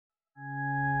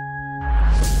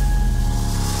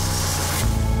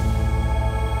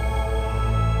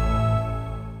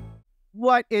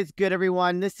What is good,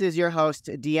 everyone? This is your host,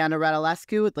 Deanna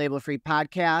Radulescu with Label Free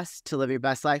Podcast. To live your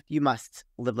best life, you must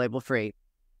live label free.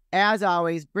 As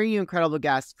always, bring you incredible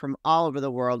guests from all over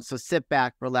the world, so sit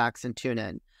back, relax, and tune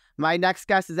in. My next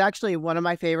guest is actually one of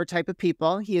my favorite type of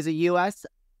people. He is a U.S.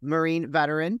 Marine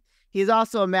veteran. He is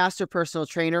also a master personal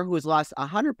trainer who has lost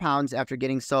 100 pounds after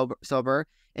getting sober,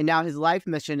 and now his life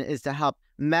mission is to help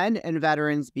men and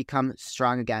veterans become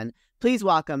strong again. Please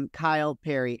welcome Kyle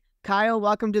Perry. Kyle,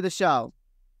 welcome to the show.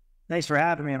 Thanks for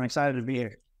having me. I'm excited to be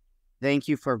here. Thank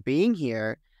you for being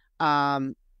here.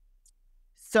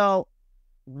 So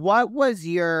what was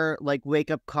your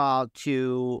wake-up call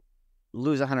to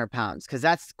lose 100 pounds? Because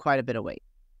that's quite a bit of weight.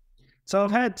 So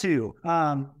I've had two.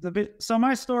 So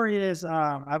my story is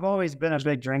I've always been a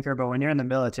big drinker, but when you're in the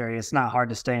military, it's not hard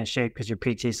to stay in shape because you're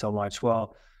PT so much.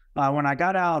 Well, when I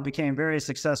got out, I became very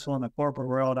successful in the corporate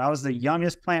world. I was the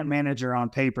youngest plant manager on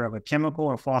paper of a chemical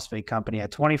or phosphate company. At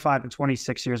 25 and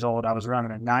 26 years old, I was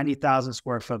running a 90,000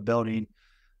 square foot building,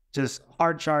 just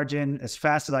hard charging as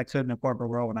fast as I could in the corporate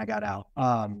world when I got out.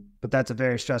 But that's a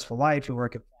very stressful life. You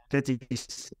work at 50,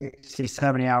 60,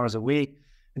 70 hours a week.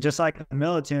 And just like the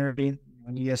military,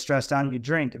 when you get stressed out, you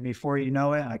drink. And before you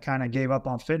know it, I kind of gave up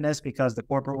on fitness because the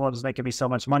corporate world was making me so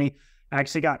much money. I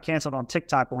actually got canceled on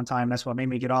TikTok one time. That's what made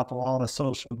me get off of all the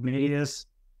social medias.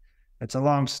 It's a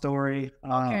long story.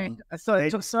 Okay. So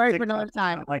sorry for another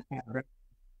time.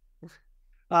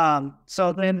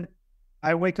 So then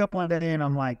I wake up one day and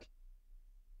I'm like,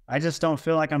 I just don't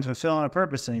feel like I'm fulfilling a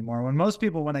purpose anymore. When most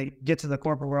people, when they get to the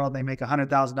corporate world, they make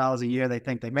 $100,000 a year, they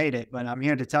think they made it. But I'm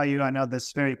here to tell you, I know this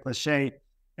is very cliche,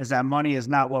 is that money is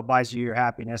not what buys you your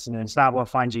happiness, and it's not what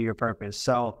finds you your purpose.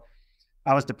 So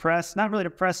I was depressed, not really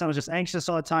depressed. I was just anxious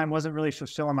all the time, wasn't really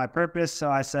fulfilling my purpose. So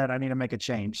I said, I need to make a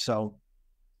change. So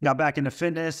got back into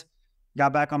fitness,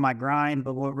 got back on my grind.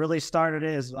 But what really started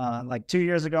is like 2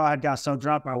 years ago, I got so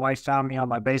drunk, my wife found me on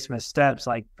my basement steps,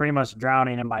 like pretty much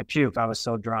drowning in my puke. I was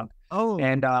so drunk. Oh,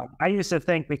 and I used to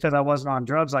think because I wasn't on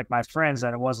drugs like my friends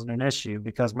that it wasn't an issue,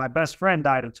 because my best friend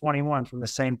died at 21 from the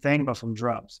same thing, but from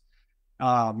drugs.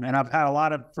 And I've had a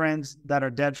lot of friends that are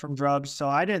dead from drugs. So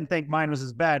I didn't think mine was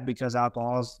as bad because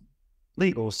alcohol is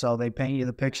legal. So they paint you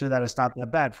the picture that it's not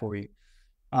that bad for you.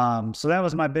 So that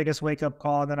was my biggest wake up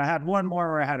call. And then I had one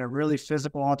more where I had a really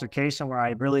physical altercation where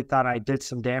I really thought I did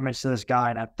some damage to this guy.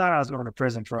 And I thought I was going to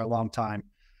prison for a long time.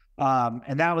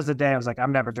 And that was the day I was like,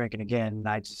 I'm never drinking again.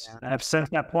 And I've since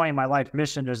that point, my life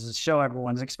mission is to show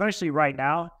everyone, especially right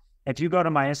now, if you go to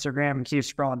my Instagram and keep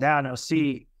scrolling down, you'll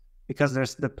see, because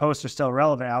the posts are still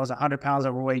relevant. I was 100 pounds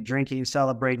overweight, drinking,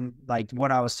 celebrating. Like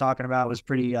what I was talking about was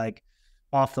pretty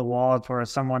off the wall for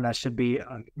someone that should be,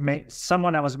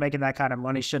 someone that was making that kind of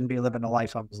money shouldn't be living the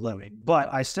life I was living.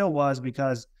 But I still was,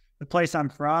 because the place I'm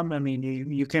from, I mean,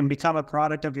 you can become a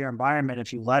product of your environment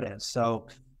if you let it. So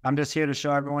I'm just here to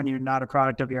show everyone you're not a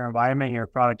product of your environment, you're a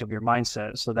product of your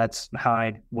mindset. So that's how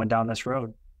I went down this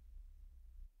road.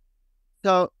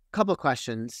 So a couple of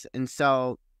questions. And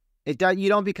so you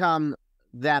don't become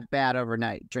that bad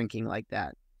overnight drinking like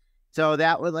that. So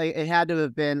that would it had to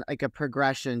have been like a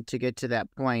progression to get to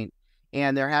that point.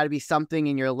 And there had to be something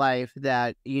in your life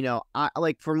that,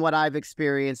 from what I've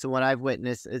experienced and what I've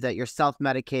witnessed, is that you're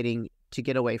self-medicating to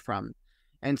get away from.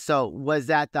 And so was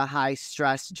that the high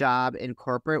stress job in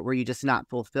corporate? Were you just not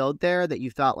fulfilled there, that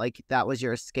you felt like that was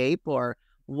your escape? Or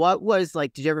what was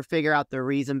did you ever figure out the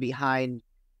reason behind,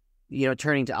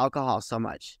 turning to alcohol so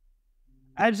much?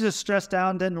 I was just stressed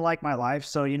out and didn't like my life.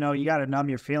 So, you got to numb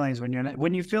your feelings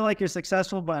when you feel like you're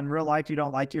successful, but in real life, you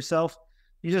don't like yourself.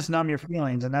 You just numb your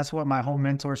feelings. And that's what my whole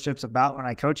mentorship's about. When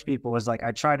I coach people, is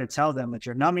I try to tell them that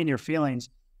you're numbing your feelings.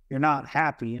 You're not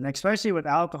happy. And especially with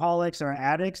alcoholics or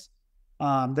addicts,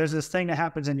 there's this thing that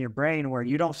happens in your brain where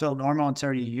you don't feel normal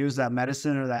until you use that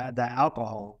medicine or that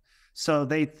alcohol. So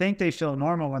they think they feel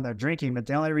normal when they're drinking, but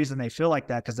the only reason they feel like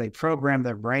that because they program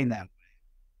their brain that way.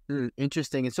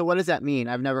 Interesting. And so what does that mean?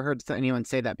 I've never heard anyone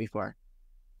say that before.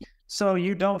 So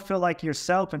you don't feel like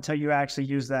yourself until you actually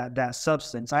use that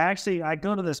substance. I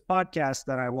go to this podcast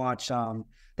that I watch.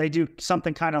 They do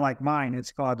something kind of like mine.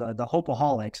 It's called the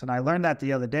Hopeaholics. And I learned that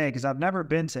the other day because I've never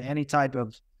been to any type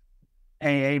of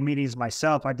AA meetings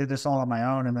myself. I did this all on my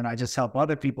own, and then I just help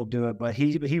other people do it. But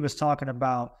he was talking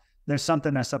about there's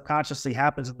something that subconsciously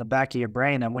happens in the back of your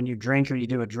brain, and when you drink or you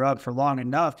do a drug for long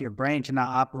enough, your brain cannot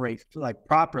operate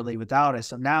properly without it.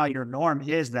 So now your norm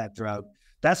is that drug.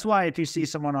 That's why if you see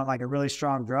someone on a really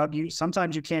strong drug,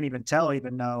 sometimes you can't even tell,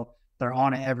 even though they're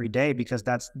on it every day, because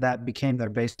that became their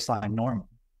baseline normal.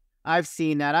 I've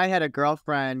seen that. I had a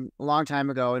girlfriend a long time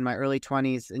ago in my early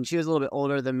 20s, and she was a little bit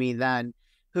older than me then,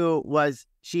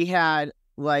 she had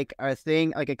like a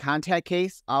thing, like a contact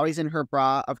case, always in her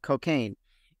bra of cocaine.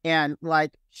 And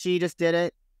like she just did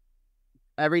it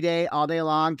every day, all day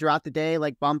long, throughout the day,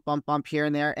 like bump, bump, bump here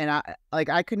and there. And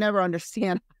I could never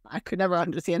understand, I could never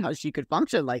understand how she could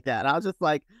function like that. I was just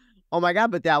like, oh my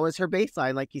God, but that was her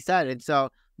baseline, like you said. And so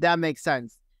that makes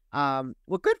sense. Well,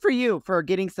 good for you for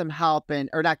getting some help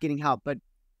or not getting help, but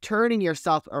turning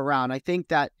yourself around. I think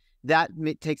that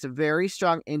takes a very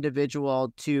strong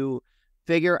individual to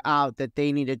figure out that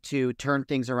they needed to turn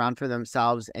things around for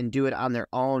themselves and do it on their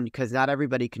own, because not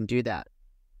everybody can do that.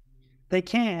 They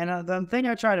can. And the thing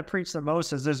I try to preach the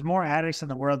most is there's more addicts in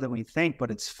the world than we think,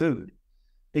 but it's food.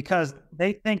 Because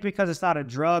they think because it's not a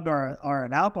drug or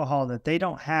an alcohol that they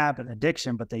don't have an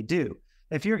addiction, but they do.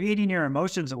 If you're eating your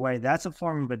emotions away, that's a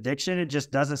form of addiction. It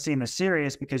just doesn't seem as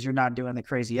serious because you're not doing the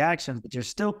crazy actions, but you're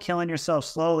still killing yourself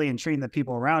slowly and treating the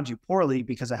people around you poorly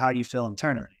because of how you feel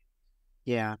internally.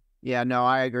 Yeah. Yeah, no,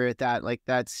 I agree with that. Like,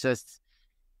 that's just,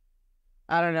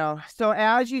 I don't know. So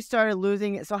as you started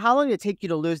losing it, so how long did it take you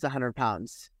to lose the 100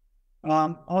 pounds?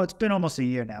 It's been almost a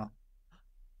year now.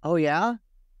 Oh, yeah?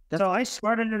 So I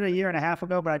started it a year and a half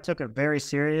ago, but I took it very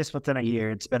serious within a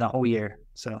year. It's been a whole year.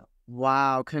 So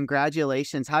wow,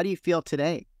 congratulations. How do you feel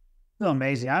today? I feel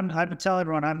amazing. I've been telling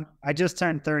everyone I just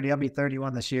turned 30. I'll be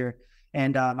 31 this year.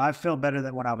 And I feel better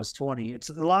than when I was 20. It's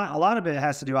a lot of it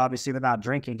has to do obviously with not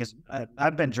drinking, because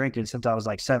I've been drinking since I was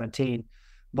like 17.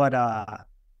 But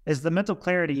is the mental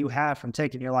clarity you have from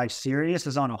taking your life serious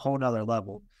is on a whole nother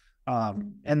level.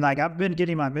 And like I've been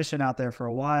getting my mission out there for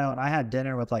a while, and I had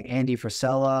dinner with like Andy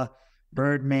Frisella,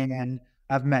 Birdman.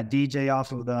 I've met DJ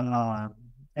off of the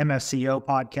MFCO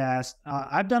podcast.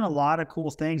 I've done a lot of cool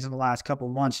things in the last couple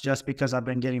of months just because I've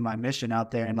been getting my mission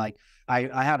out there. And like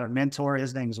I had a mentor,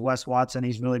 his name's Wes Watson.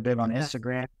 He's really big on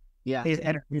Instagram. Yeah. He's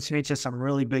introduced me to some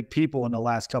really big people in the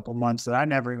last couple of months that I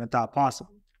never even thought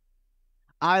possible.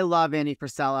 I love Andy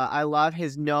Frisella. I love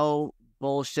his no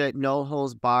bullshit, no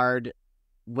holes barred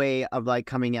way of like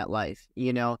coming at life,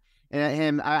 you know?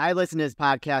 And I listen to his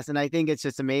podcast and I think it's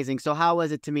just amazing. So how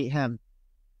was it to meet him?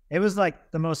 It was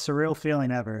like the most surreal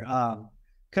feeling ever.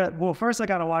 Well, first I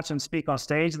got to watch him speak on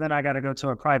stage, and then I got to go to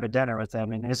a private dinner with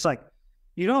him. And it's like,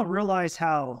 you don't realize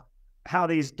how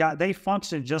these guys, they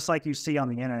function just like you see on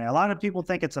the internet. A lot of people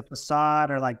think it's a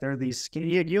facade, or like they're these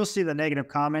skinny. You'll see the negative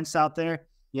comments out there.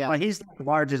 Yeah. But he's like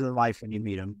larger than life when you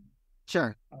meet him.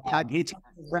 Sure. I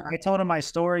told him my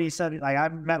story. He said, like, I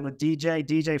met with DJ.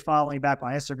 DJ followed me back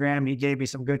on Instagram. He gave me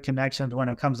some good connections when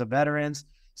it comes to veterans.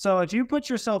 So if you put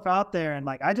yourself out there, and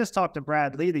like I just talked to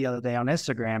Brad Lee the other day on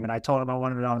Instagram, and I told him I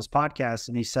wanted it on his podcast,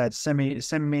 and he said, send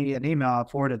me an email. I'll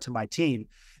forward it to my team.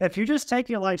 If you just take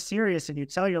your life serious and you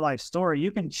tell your life story,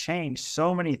 you can change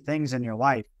so many things in your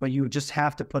life, but you just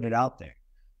have to put it out there.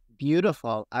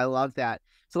 Beautiful. I love that.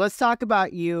 So let's talk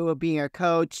about you being a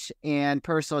coach and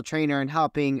personal trainer and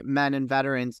helping men and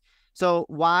veterans. So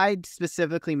why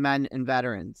specifically men and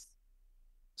veterans?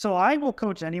 So I will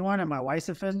coach anyone, and my wife's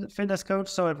a fitness coach.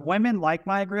 So if women like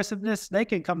my aggressiveness, they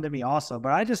can come to me also.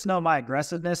 But I just know my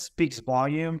aggressiveness speaks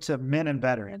volume to men and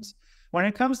veterans. When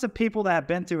it comes to people that have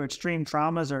been through extreme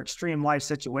traumas or extreme life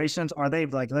situations, or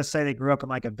they've like, let's say they grew up in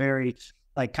like a very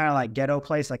like kind of like ghetto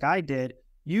place like I did,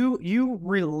 you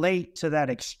relate to that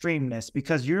extremeness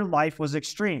because your life was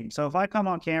extreme. So if I come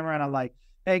on camera and I'm like,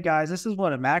 hey guys, this is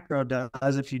what a macro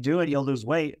does. If you do it, you'll lose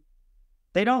weight.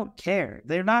 They don't care.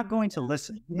 They're not going to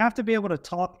listen. You have to be able to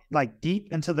talk like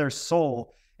deep into their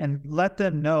soul and let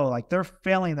them know like they're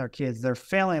failing their kids, they're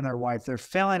failing their wife, they're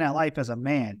failing at life as a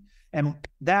man. And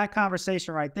that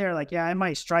conversation right there, like, yeah, I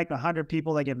might strike 100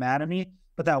 people that get mad at me,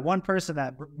 but that one person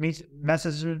that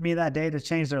messages me that day to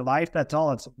change their life, that's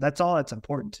all that's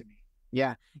important to me.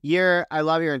 Yeah. I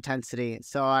love your intensity.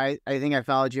 So I think I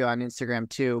followed you on Instagram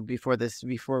too before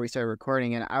we started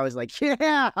recording, and I was like,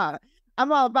 yeah,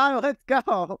 I'm all about it. Let's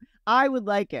go. I would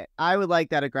like it. I would like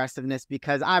that aggressiveness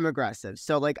because I'm aggressive.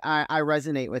 So like I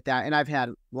resonate with that. And I've had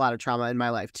a lot of trauma in my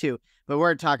life too, but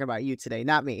we're talking about you today,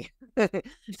 not me.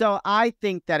 So I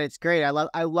think that it's great.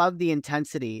 I love the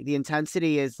intensity. The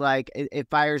intensity is like, it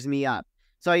fires me up.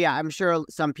 So yeah, I'm sure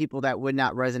some people that would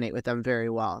not resonate with them very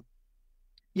well.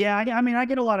 Yeah, I mean, I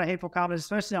get a lot of hateful comments,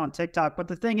 especially on TikTok. But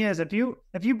the thing is, if you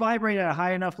vibrate at a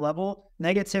high enough level,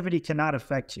 negativity cannot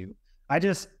affect you. I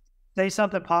just say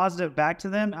something positive back to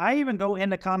them. I even go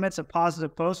into comments of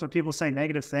positive posts where people say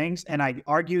negative things, and I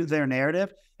argue their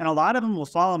narrative. And a lot of them will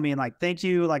follow me and like, thank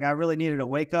you. Like, I really needed to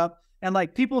wake up. And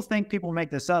like people think people make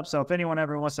this up. So if anyone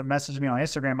ever wants to message me on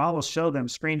Instagram, I will show them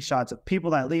screenshots of people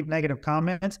that leave negative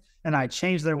comments and I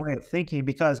change their way of thinking,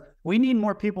 because we need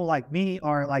more people like me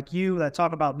or like you that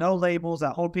talk about no labels,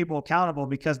 that hold people accountable,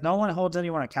 because no one holds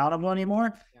anyone accountable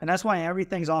anymore. And that's why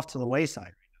everything's off to the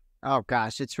wayside. Oh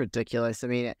gosh, it's ridiculous. I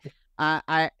mean,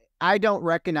 I don't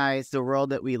recognize the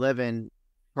world that we live in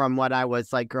from what I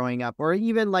was like growing up, or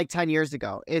even like 10 years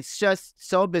ago. It's just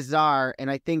so bizarre.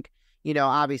 And I think,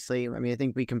 obviously, I mean, I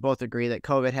think we can both agree that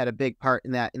COVID had a big part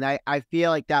in that. And I feel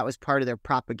like that was part of their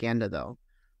propaganda, though.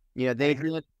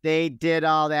 They did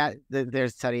all that.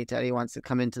 There's Teddy wants to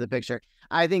come into the picture.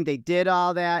 I think they did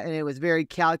all that, and it was very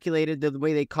calculated, the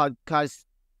way they caused,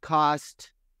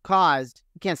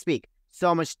 you can't speak,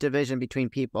 so much division between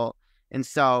people. And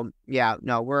so, yeah,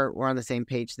 no, we're on the same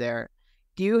page there.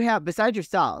 Do you have, besides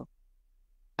yourself,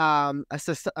 a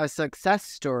success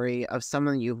story of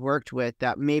someone you've worked with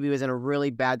that maybe was in a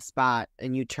really bad spot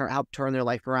and you helped turn their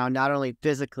life around, not only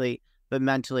physically, but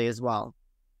mentally as well?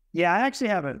 Yeah, I actually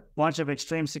have a bunch of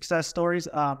extreme success stories.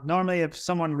 Normally, if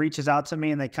someone reaches out to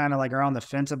me and they kind of like are on the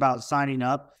fence about signing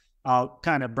up, I'll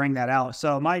kind of bring that out.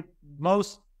 So my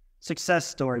biggest success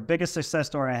story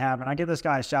I have, and I give this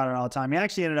guy a shout out all the time. He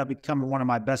actually ended up becoming one of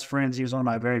my best friends. He was one of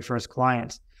my very first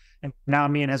clients. And now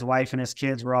me and his wife and his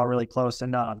kids, we're all really close.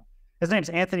 And his name's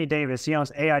Anthony Davis. He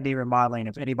owns AID Remodeling.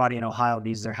 If anybody in Ohio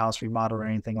needs their house remodeled or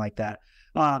anything like that.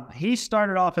 He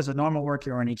started off as a normal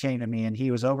worker when he came to me, and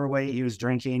he was overweight. He was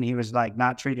drinking. He was like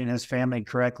not treating his family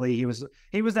correctly. He was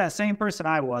that same person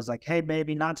I was, like, hey,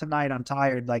 baby, not tonight. I'm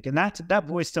tired. Like, and that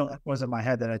voice still was in my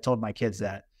head that I told my kids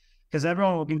that, because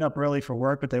everyone will get up early for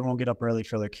work, but they won't get up early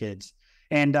for their kids.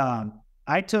 And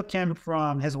I took him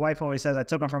from, his wife always says, I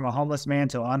took him from a homeless man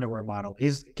to an underwear model.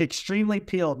 He's extremely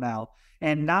peeled now.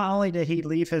 And not only did he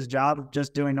leave his job of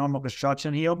just doing normal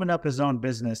construction, he opened up his own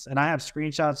business. And I have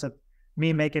screenshots of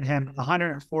me making him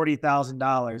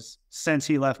 $140,000 since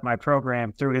he left my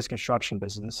program through his construction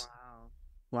business.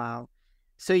 Wow.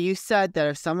 So you said that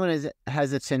if someone is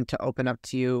hesitant to open up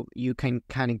to you, you can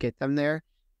kind of get them there.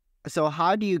 So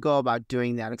how do you go about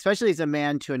doing that, especially as a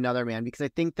man to another man? Because I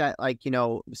think that, like,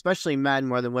 especially men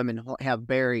more than women have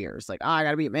barriers. Like, I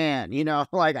got to be a man,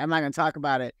 like, I'm not going to talk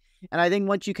about it. And I think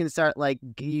once you can start, like,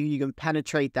 you can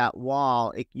penetrate that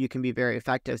wall, you can be very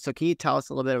effective. So can you tell us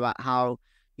a little bit about how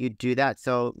you do that?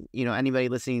 So, anybody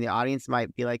listening in the audience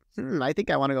might be like, I think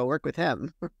I want to go work with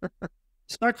him.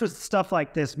 Starts with stuff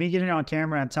like this, me getting on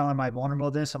camera and telling my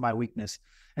vulnerableness and my weakness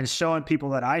and showing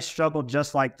people that I struggled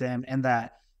just like them, and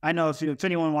that I know if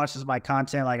anyone watches my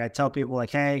content, like I tell people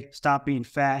like, hey, stop being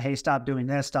fat. Hey, stop doing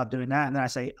this, stop doing that. And then I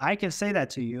say, I can say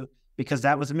that to you because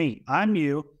that was me. I'm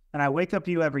you. And I wake up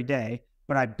you every day,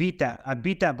 but I beat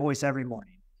that voice every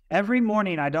morning. Every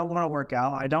morning, I don't want to work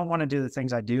out. I don't want to do the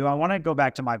things I do. I want to go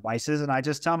back to my vices. And I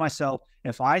just tell myself,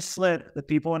 if I slip, the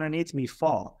people underneath me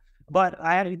fall. But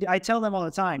I tell them all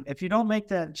the time, if you don't make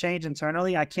that change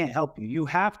internally, I can't help you. You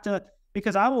have to,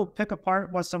 because I will pick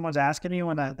apart what someone's asking you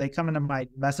when they come into my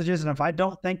messages. And if I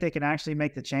don't think they can actually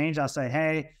make the change, I'll say,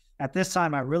 hey, at this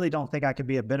time, I really don't think I could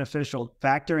be a beneficial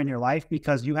factor in your life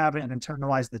because you haven't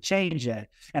internalized the change yet.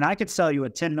 And I could sell you a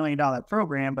 $10 million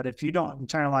program, but if you don't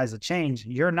internalize the change,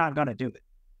 you're not going to do it.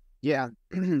 Yeah,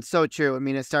 so true. I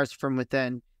mean, it starts from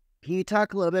within. Can you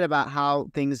talk a little bit about how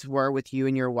things were with you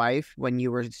and your wife when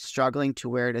you were struggling to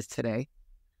where it is today?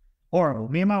 Horrible.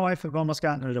 Me and my wife have almost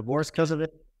gotten a divorce because of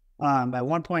it. At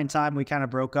one point in time, we kind of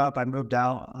broke up. I moved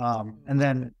out. And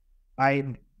then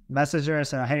I messaged her. I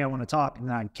said, hey, I want to talk.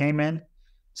 And I came in,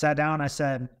 sat down. I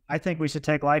said, I think we should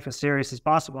take life as serious as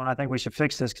possible. And I think we should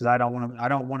fix this because I don't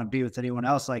want to be with anyone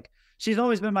else. Like, she's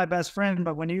always been my best friend.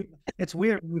 But it's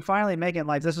weird. We finally make it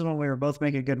like, this is when we were both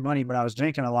making good money, but I was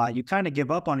drinking a lot. You kind of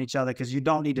give up on each other because you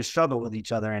don't need to struggle with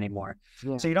each other anymore.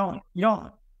 Yeah. So you don't,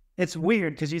 it's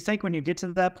weird because you think when you get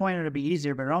to that point, it'll be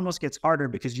easier, but it almost gets harder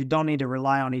because you don't need to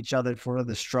rely on each other for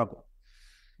the struggle.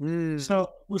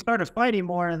 So we started fighting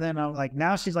more, and then I'm like,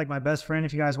 now she's like my best friend.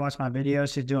 If you guys watch my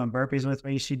videos, she's doing burpees with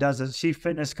me. She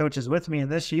fitness coaches with me,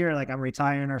 and this year, like, I'm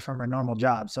retiring her from her normal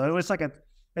job. So it was like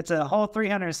it's a whole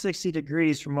 360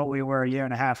 degrees from what we were a year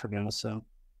and a half ago. So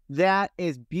that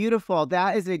is beautiful.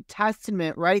 That is a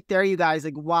testament right there, you guys.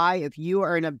 Like, why, if you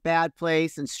are in a bad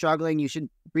place and struggling, you should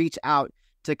reach out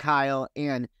to Kyle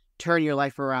and turn your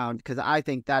life around, because I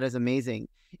think that is amazing.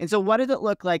 And so what does it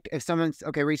look like if someone,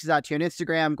 reaches out to you on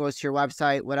Instagram, goes to your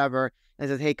website, whatever, and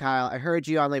says, hey, Kyle, I heard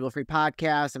you on Label Free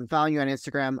Podcast. I'm following you on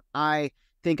Instagram. I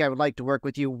think I would like to work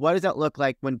with you. What does that look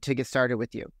like to get started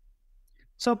with you?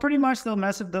 So pretty much they'll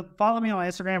follow me on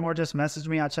Instagram or just message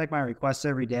me. I check my requests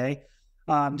every day.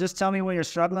 Just tell me what you're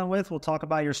struggling with. We'll talk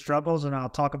about your struggles and I'll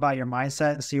talk about your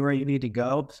mindset and see where you need to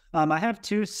go. I have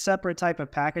two separate type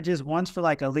of packages. One's for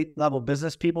like elite level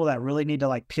business people that really need to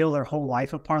like peel their whole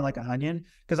life apart like an onion.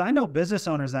 Because I know business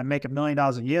owners that make $1 million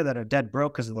a year that are dead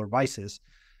broke because of their vices.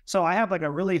 So I have like a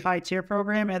really high tier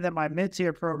program, and then my mid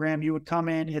tier program, you would come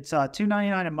in. It's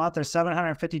 $299 a month or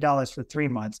 $750 for 3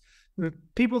 months.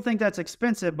 People think that's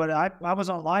expensive, but I was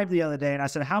on live the other day and I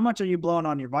said, how much are you blowing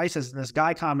on your vices? And this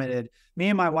guy commented, me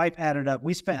and my wife added up,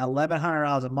 we spent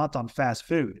 $1,100 a month on fast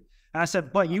food. And I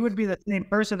said, but you would be the same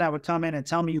person that would come in and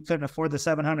tell me you couldn't afford the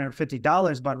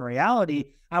 $750. But in reality,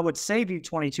 I would save you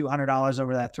 $2,200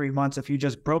 over that 3 months if you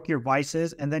just broke your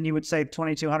vices, and then you would save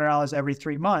 $2,200 every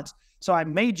 3 months. So I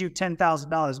made you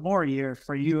 $10,000 more a year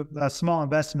for you, a small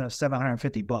investment of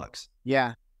 $750.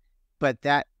 Yeah. But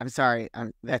I'm sorry,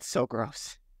 that's so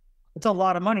gross. It's a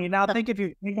lot of money. Now think if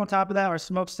you think on top of that or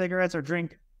smoke cigarettes or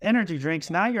drink energy drinks,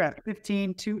 now you're at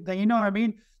 15, you know what I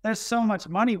mean? There's so much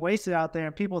money wasted out there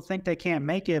and people think they can't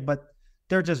make it, but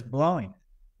they're just blowing.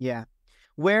 Yeah.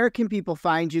 Where can people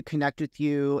find you, connect with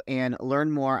you, and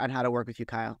learn more on how to work with you,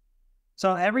 Kyle?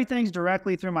 So everything's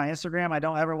directly through my Instagram. I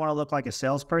don't ever want to look like a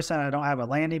salesperson. I don't have a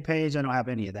landing page. I don't have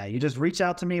any of that. You just reach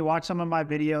out to me, watch some of my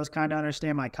videos, kind of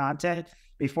understand my content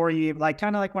before you, like,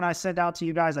 kind of like when I send out to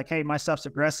you guys, like, hey, my stuff's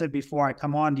aggressive before I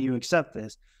come on. Do you accept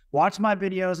this? Watch my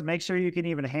videos. Make sure you can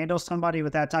even handle somebody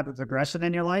with that type of aggression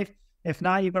in your life. If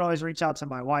not, you can always reach out to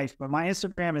my wife. But my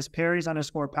Instagram is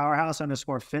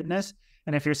Perry's_powerhouse_fitness.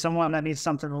 And if you're someone that needs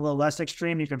something a little less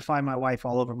extreme, you can find my wife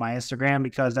all over my Instagram,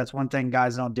 because that's one thing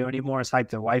guys don't do anymore is hype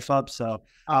their wife up. So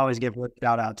I always give a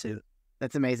shout out to.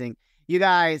 That's amazing. You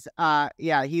guys,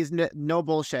 yeah, he's no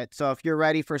bullshit. So if you're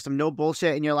ready for some no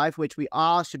bullshit in your life, which we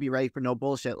all should be ready for no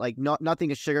bullshit, like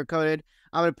nothing is sugar-coated.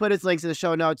 I'm going to put his links in the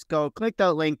show notes. Go click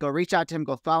that link, go reach out to him,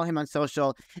 go follow him on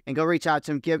social, and go reach out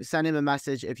to him, send him a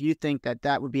message if you think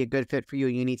that would be a good fit for you.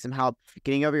 You need some help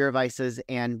getting over your vices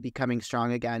and becoming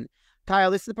strong again.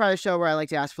 Kyle, this is the part of the show where I like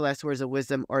to ask for last words of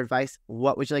wisdom or advice.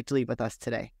 What would you like to leave with us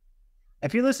today?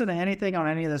 If you listen to anything on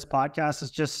any of this podcast, it's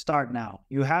just start now.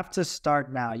 You have to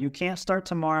start now. You can't start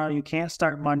tomorrow. You can't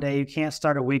start Monday. You can't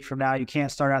start a week from now. You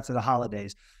can't start after the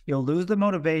holidays. You'll lose the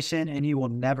motivation and you will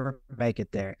never make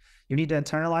it there. You need to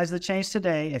internalize the change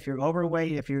today. If you're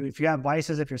overweight, if you have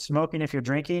vices, if you're smoking, if you're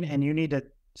drinking, and you need to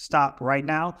stop right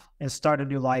now and start a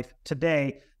new life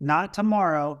today, not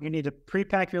tomorrow. You need to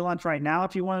pre-pack your lunch right now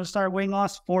if you want to start weight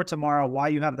loss for tomorrow while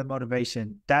you have the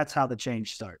motivation. That's how the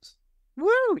change starts.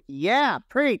 Woo! Yeah,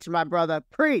 preach, my brother,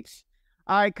 preach.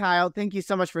 All right, Kyle, thank you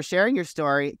so much for sharing your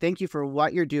story. Thank you for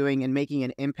what you're doing and making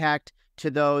an impact to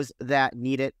those that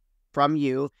need it from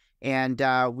you. And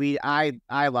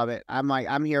I love it.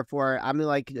 I'm here for it. I'm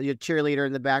like your cheerleader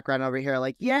in the background over here,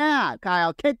 like, yeah,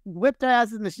 Kyle, whip their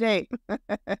ass in the shape.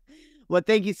 Well,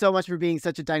 thank you so much for being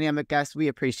such a dynamic guest. We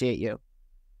appreciate you.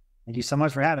 Thank you so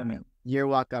much for having me. You're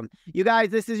welcome. You guys,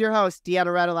 this is your host, Deanna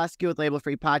Radulescu with Label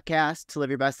Free Podcast. To live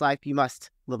your best life, you must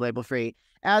live label free.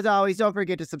 As always, don't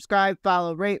forget to subscribe,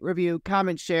 follow, rate, review,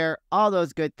 comment, share, all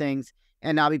those good things.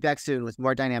 And I'll be back soon with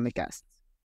more dynamic guests.